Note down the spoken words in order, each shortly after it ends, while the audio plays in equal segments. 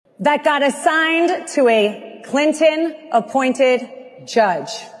that got assigned to a Clinton-appointed judge.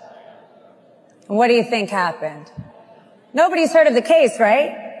 And what do you think happened? Nobody's heard of the case,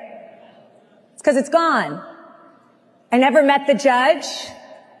 right? It's because it's gone. I never met the judge.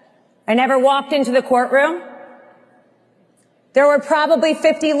 I never walked into the courtroom. There were probably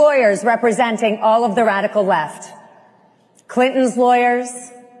 50 lawyers representing all of the radical left. Clinton's lawyers,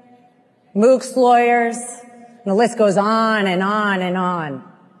 Mook's lawyers, and the list goes on and on and on.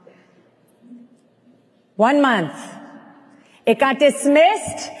 1 month. It got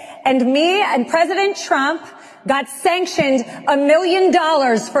dismissed, and me and President Trump got sanctioned $1 million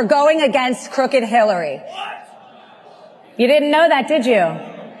for going against crooked Hillary. You didn't know that, did you?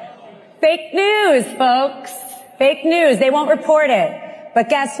 Fake news, folks. Fake news. They won't report it. But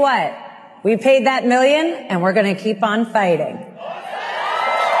guess what? We paid that $1 million, and we're going to keep on fighting.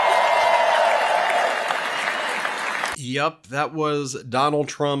 Yup, that was Donald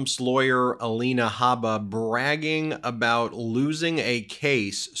Trump's lawyer, Alina Habba, bragging about losing a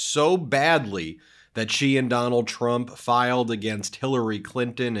case so badly that she and Donald Trump filed against Hillary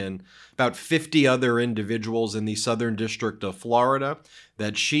Clinton and about 50 other individuals in the Southern District of Florida,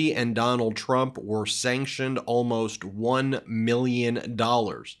 that she and Donald Trump were sanctioned almost $1 million.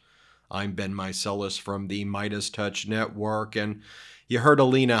 I'm Ben Meiselas from the MeidasTouch Network, and you heard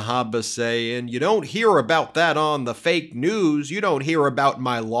Alina Habba say, and you don't hear about that on the fake news. You don't hear about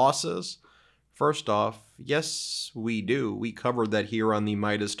my losses. First off, yes, we do. We covered that here on the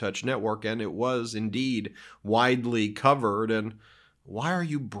MeidasTouch Network, and it was indeed widely covered. And why are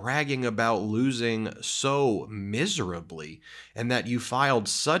you bragging about losing so miserably, and that you filed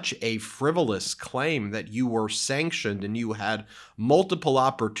such a frivolous claim that you were sanctioned and you had multiple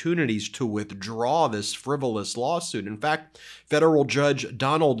opportunities to withdraw this frivolous lawsuit? In fact, federal judge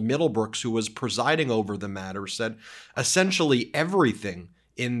Donald Middlebrooks, who was presiding over the matter, said essentially everything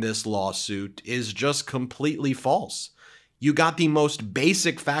in this lawsuit is just completely false. You got the most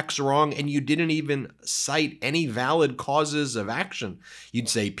basic facts wrong, and you didn't even cite any valid causes of action. You'd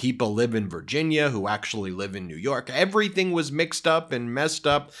say people live in Virginia who actually live in New York. Everything was mixed up and messed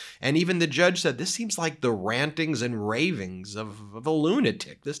up, and even the judge said, this seems like the rantings and ravings of a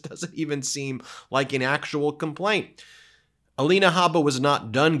lunatic. This doesn't even seem like an actual complaint. Alina Habba was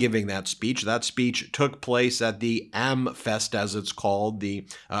not done giving that speech. That speech took place at the AmFest, as it's called, the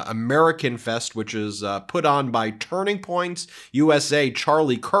American Fest, which is put on by Turning Points USA,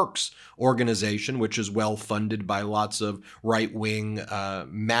 Charlie Kirk's organization, which is well funded by lots of right-wing,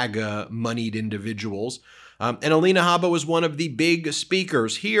 MAGA-moneyed individuals. And Alina Habba was one of the big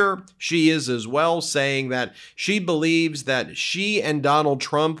speakers. Here she is as well, saying that she believes that she and Donald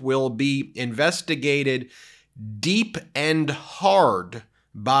Trump will be investigated deep and hard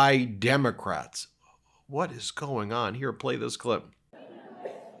by Democrats. What is going on? Here, play this clip.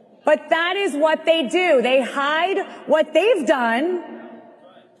 But that is what they do. They hide what they've done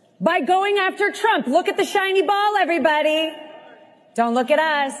by going after Trump. Look at the shiny ball, everybody. Don't look at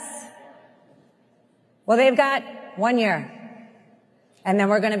us. Well, they've got 1 year, and then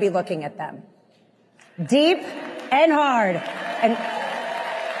we're going to be looking at them deep and hard. And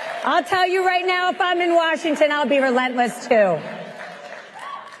I'll tell you right now, if I'm in Washington, I'll be relentless too.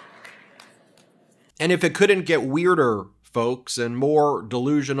 And if it couldn't get weirder, folks, and more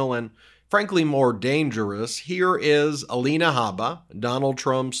delusional and frankly more dangerous, here is Alina Habba, Donald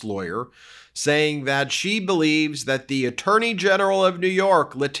Trump's lawyer, saying that she believes that the Attorney General of New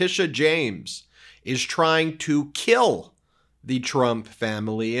York, Letitia James, is trying to kill the Trump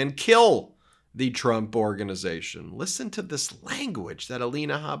family and kill the Trump organization. Listen to this language that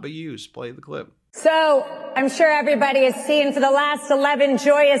Alina Habba used. Play the clip. So I'm sure everybody has seen for the last 11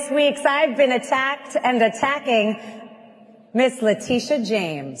 joyous weeks, I've been attacked and attacking Miss Letitia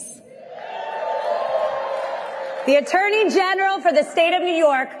James, the Attorney General for the state of New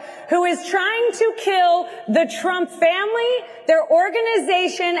York, who is trying to kill the Trump family, their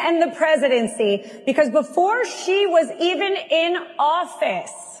organization, and the presidency, because before she was even in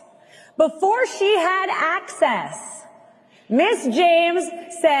office, before she had access, Miss James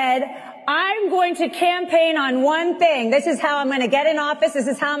said, I'm going to campaign on one thing. This is how I'm going to get in office. This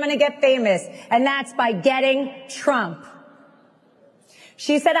is how I'm going to get famous. And that's by getting Trump.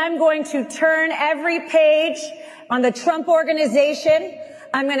 She said, I'm going to turn every page on the Trump organization.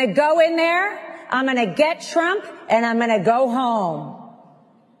 I'm going to go in there. I'm going to get Trump, and I'm going to go home.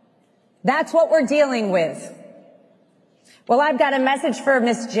 That's what we're dealing with. Well, I've got a message for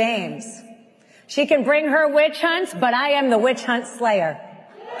Miss James. She can bring her witch hunts, but I am the witch hunt slayer.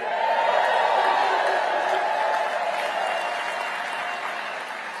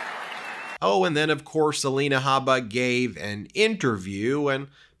 Oh, and then of course, Alina Habba gave an interview. And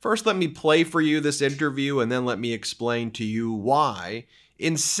first, let me play for you this interview, and then let me explain to you why,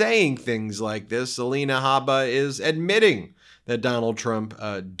 in saying things like this, Alina Habba is admitting that Donald Trump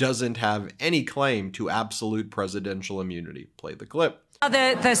doesn't have any claim to absolute presidential immunity. Play the clip.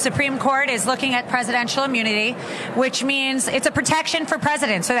 The Supreme Court is looking at presidential immunity, which means it's a protection for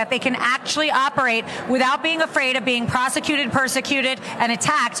presidents so that they can actually operate without being afraid of being prosecuted, persecuted, and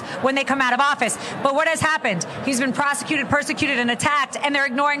attacked when they come out of office. But what has happened? He's been prosecuted, persecuted, and attacked, and they're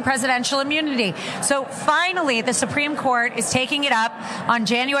ignoring presidential immunity. So finally, the Supreme Court is taking it up on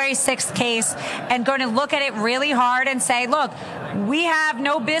January 6th case and going to look at it really hard and say, look, we have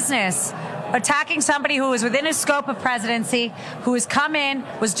no business attacking somebody who was within his scope of presidency, who has come in,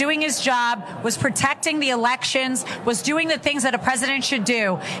 was doing his job, was protecting the elections, was doing the things that a president should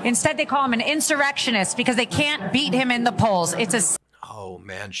do. Instead, they call him an insurrectionist because they can't beat him in the polls. Oh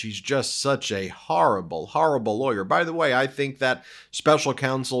man, she's just such a horrible, horrible lawyer. By the way, I think that special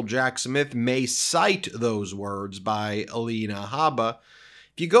counsel Jack Smith may cite those words by Alina Habba.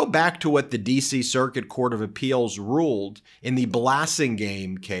 If you go back to what the D.C. Circuit Court of Appeals ruled in the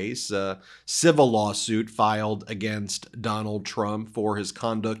Blassingame case, a civil lawsuit filed against Donald Trump for his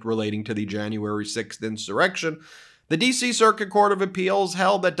conduct relating to the January 6th insurrection, the D.C. Circuit Court of Appeals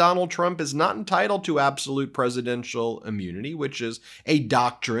held that Donald Trump is not entitled to absolute presidential immunity, which is a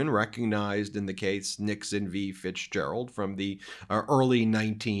doctrine recognized in the case Nixon v. Fitzgerald from the early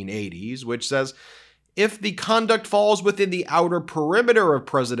 1980s, which says, if the conduct falls within the outer perimeter of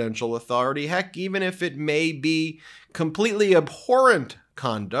presidential authority, heck, even if it may be completely abhorrent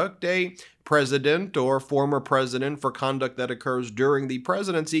conduct, a president or former president for conduct that occurs during the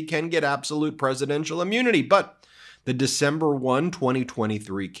presidency can get absolute presidential immunity. But the December 1,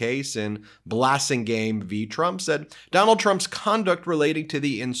 2023 case in Blassingame v. Trump said Donald Trump's conduct relating to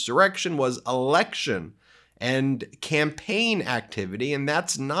the insurrection was election and campaign activity, and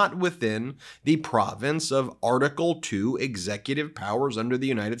that's not within the province of Article 2 executive powers under the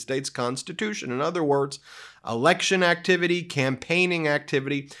United States Constitution. In other words, election activity, campaigning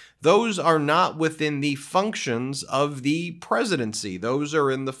activity, those are not within the functions of the presidency. Those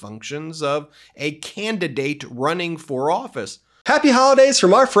are in the functions of a candidate running for office. Happy holidays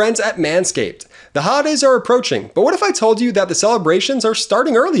from our friends at Manscaped. The holidays are approaching, but what if I told you that the celebrations are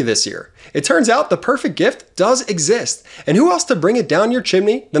starting early this year? It turns out the perfect gift does exist, and who else to bring it down your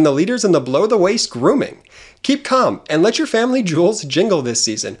chimney than the leaders in the below-the-waist grooming? Keep calm and let your family jewels jingle this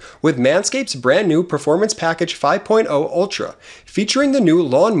season with Manscaped's brand new Performance Package 5.0 Ultra, featuring the new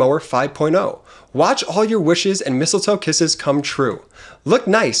Lawnmower 5.0. Watch all your wishes and mistletoe kisses come true. Look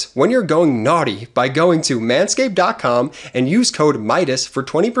nice when you're going naughty by going to manscaped.com and use code MIDAS for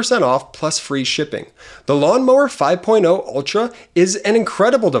 20% off plus free shipping. The Lawnmower 5.0 Ultra is an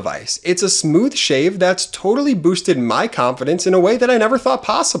incredible device. It's a smooth shave that's totally boosted my confidence in a way that I never thought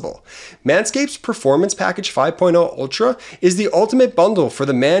possible. Manscaped's Performance Package 5.0 Ultra is the ultimate bundle for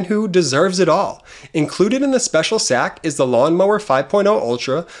the man who deserves it all. Included in the special sack is the Lawnmower 5.0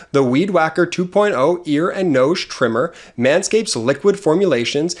 Ultra, the Weed Whacker 2.0 ear and nose trimmer, Manscaped's liquid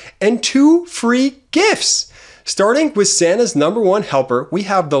formulations, and 2 free gifts. Starting with Santa's #1 helper, we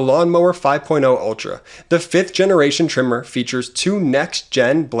have the Lawnmower 5.0 Ultra. The 5th generation trimmer features 2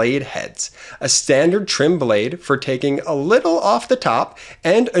 next-gen blade heads, a standard trim blade for taking a little off the top,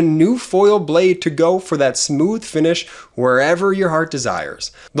 and a new foil blade to go for that smooth finish wherever your heart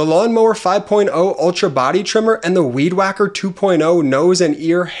desires. The Lawnmower 5.0 Ultra body trimmer and the Weed Whacker 2.0 nose and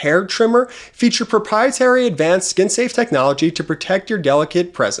ear hair trimmer feature proprietary advanced skin-safe technology to protect your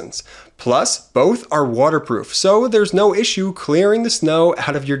delicate presence. Plus, both are waterproof, so there's no issue clearing the snow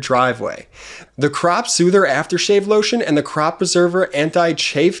out of your driveway. The Crop Soother Aftershave Lotion and the Crop Preserver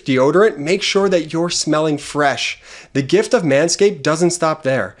Anti-Chafe Deodorant make sure that you're smelling fresh. The gift of Manscaped doesn't stop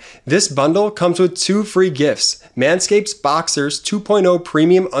there. This bundle comes with 2 free gifts: Manscaped's Boxers 2.0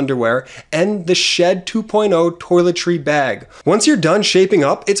 Premium Underwear and the Shed 2.0 Toiletry Bag. Once you're done shaping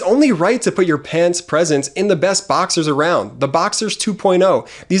up, it's only right to put your pants presents in the best boxers around, the Boxers 2.0.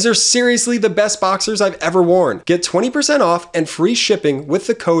 These are seriously the best boxers I've ever worn. Get 20% off and free shipping with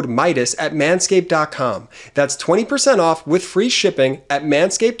the code MIDAS at manscaped.com. That's 20% off with free shipping at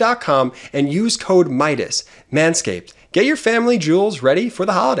manscaped.com and use code MIDAS. Manscaped. Get your family jewels ready for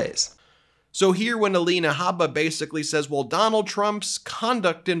the holidays. So here when Alina Habba basically says, well, Donald Trump's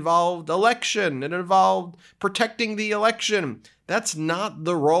conduct involved election, it involved protecting the election. That's not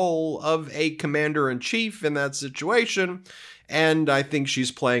the role of a commander-in-chief in that situation. And I think she's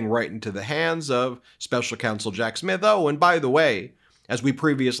playing right into the hands of special counsel Jack Smith. Oh, and by the way, as we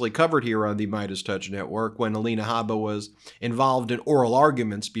previously covered here on the MeidasTouch Network, when Alina Habba was involved in oral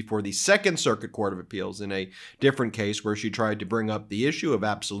arguments before the Second Circuit Court of Appeals in a different case where she tried to bring up the issue of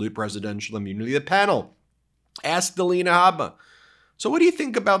absolute presidential immunity. The panel asked Alina Habba, so what do you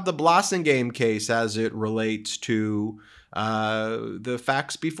think about the Blassingame case as it relates to the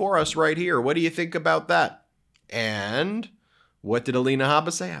facts before us right here? What do you think about that? And what did Alina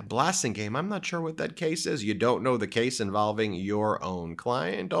Habba say? Blassingame, I'm not sure what that case is. You don't know the case involving your own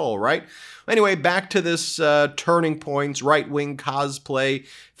client? All right. Anyway, back to this Turning Points right-wing cosplay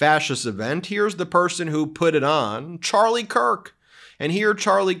fascist event. Here's the person who put it on, Charlie Kirk. And here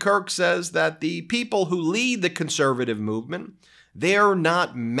Charlie Kirk says that the people who lead the conservative movement, they're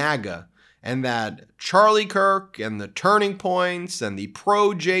not MAGA. And that Charlie Kirk and the Turning Points and the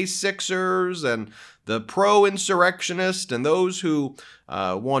pro-J6ers and the pro-insurrectionists and those who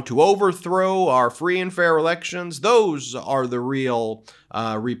want to overthrow our free and fair elections, those are the real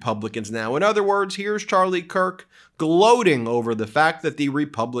Republicans now. In other words, here's Charlie Kirk gloating over the fact that the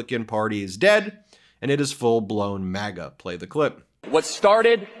Republican Party is dead and it is full-blown MAGA. Play the clip. What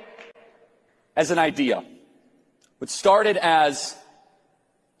started as an idea, what started as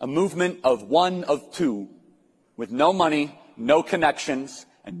a movement of one of two with no money, no connections,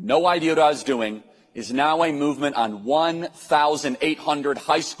 and no idea what I was doing, is now a movement on 1,800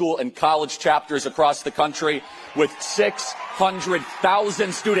 high school and college chapters across the country with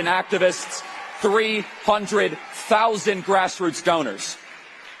 600,000 student activists, 300,000 grassroots donors.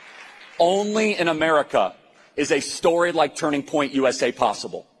 Only in America is a story like Turning Point USA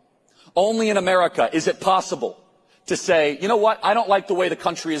possible. Only in America is it possible to say, you know what, I don't like the way the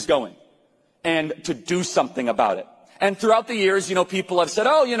country is going, and to do something about it. And throughout the years, you know, people have said,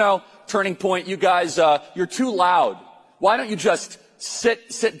 oh, you know, Turning Point, you guys, you're too loud. Why don't you just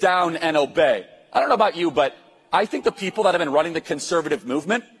sit down and obey? I don't know about you, but I think the people that have been running the conservative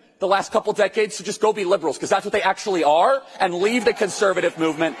movement the last couple decades should just go be liberals, because that's what they actually are, and leave the conservative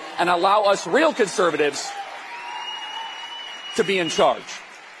movement and allow us real conservatives to be in charge.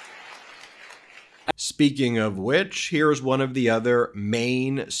 Speaking of which, here's one of the other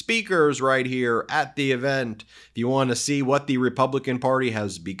main speakers right here at the event. If you want to see what the Republican Party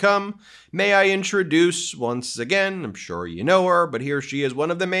has become, may I introduce once again, I'm sure you know her, but here she is, one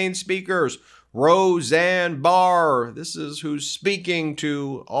of the main speakers, Roseanne Barr. This is who's speaking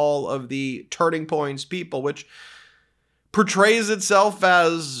to all of the Turning Points people, which portrays itself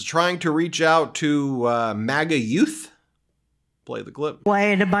as trying to reach out to MAGA youth. Play the clip.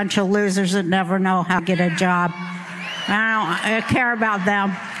 Wait, a bunch of losers that never know how to get a job. I don't care about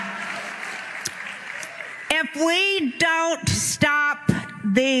them. If we don't stop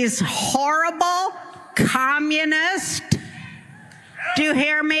these horrible communists, do you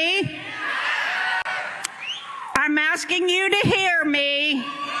hear me? I'm asking you to hear me.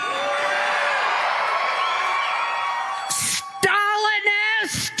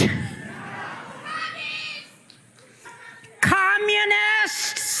 Stalinist,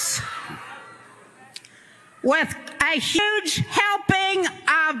 communists, with a huge helping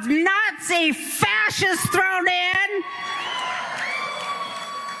of Nazi fascists thrown in,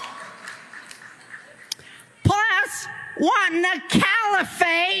 plus wanting a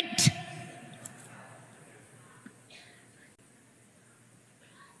caliphate,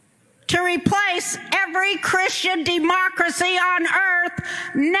 to replace every Christian democracy on earth,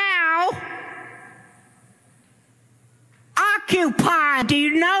 now occupied. Do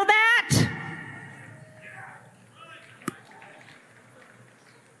you know that?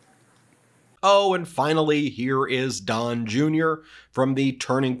 Oh, and finally, here is Don Jr. from the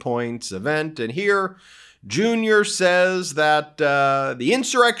Turning Points event. And here, Jr. says that the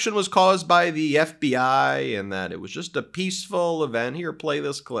insurrection was caused by the FBI and that it was just a peaceful event. Here, play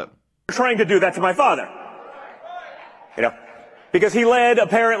this clip. Trying to do that to my father. You know, because he led,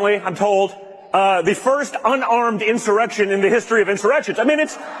 apparently, I'm told, the first unarmed insurrection in the history of insurrections. I mean,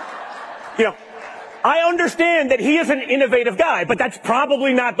 it's, you know, I understand that he is an innovative guy, but that's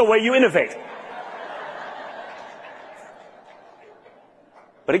probably not the way you innovate.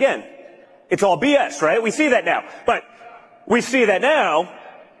 But again, it's all BS, right? We see that now.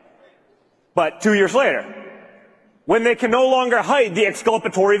 But 2 years later, when they can no longer hide the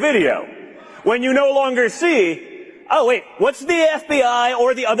exculpatory video, when you no longer see, oh wait, what's the FBI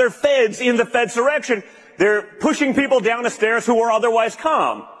or the other feds in the Fedsurrection? They're pushing people down the stairs who are otherwise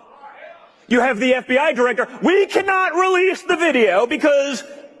calm. You have the FBI director, we cannot release the video because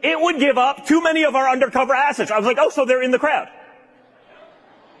it would give up too many of our undercover assets. I was like, oh, so they're in the crowd.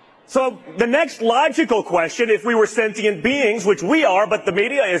 So the next logical question, if we were sentient beings, which we are, but the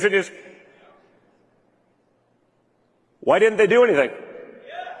media isn't, is, Why didn't they do anything?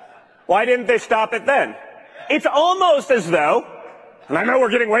 Why didn't they stop it then? It's almost as though, and I know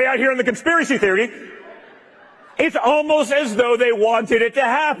we're getting way out here in the conspiracy theory, it's almost as though they wanted it to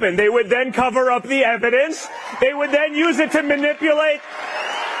happen. They would then cover up the evidence. They would then use it to manipulate.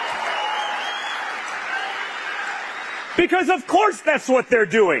 Because of course that's what they're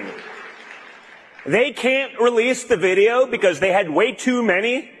doing. They can't release the video because they had way too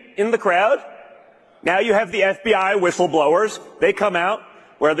many in the crowd. Now you have the FBI whistleblowers. They come out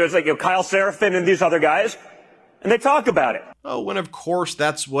where there's like Kyle Seraphin and these other guys, and they talk about it. Oh, and of course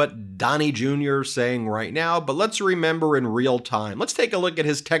that's what Donnie Jr. is saying right now, but let's remember in real time. Let's take a look at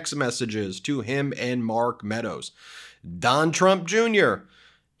his text messages to him and Mark Meadows. Don Trump Jr.,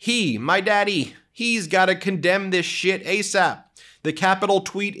 my daddy, he's got to condemn this shit ASAP. The Capitol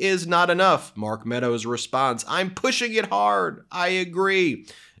tweet is not enough. Mark Meadows responds, I'm pushing it hard. I agree.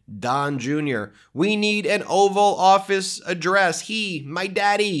 Don Jr., we need an Oval Office address. My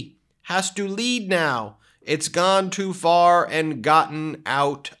daddy, has to lead now. It's gone too far and gotten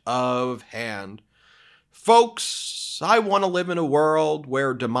out of hand. Folks, I want to live in a world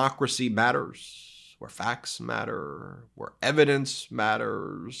where democracy matters, where facts matter, where evidence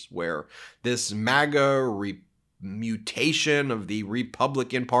matters, where this MAGA mutation of the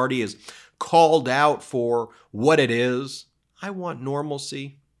Republican Party is called out for what it is. I want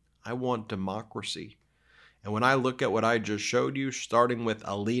normalcy. I want democracy. And when I look at what I just showed you, starting with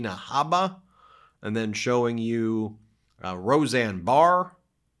Alina Habba, and then showing you Roseanne Barr,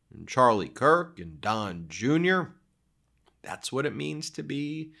 and Charlie Kirk, and Don Jr., that's what it means to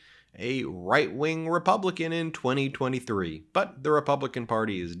be a right-wing Republican in 2023. But the Republican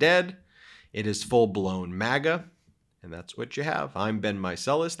Party is dead. It is full-blown MAGA. And that's what you have. I'm Ben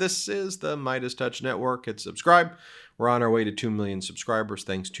Meiselas. This is the MeidasTouch Network. Hit subscribe. We're on our way to 2 million subscribers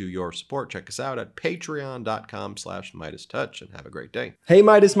thanks to your support. Check us out at patreon.com/MeidasTouch and have a great day. Hey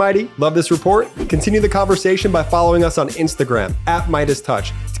Meidas Mighty, love this report? Continue the conversation by following us on Instagram at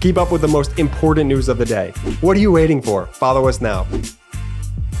MeidasTouch to keep up with the most important news of the day. What are you waiting for? Follow us now.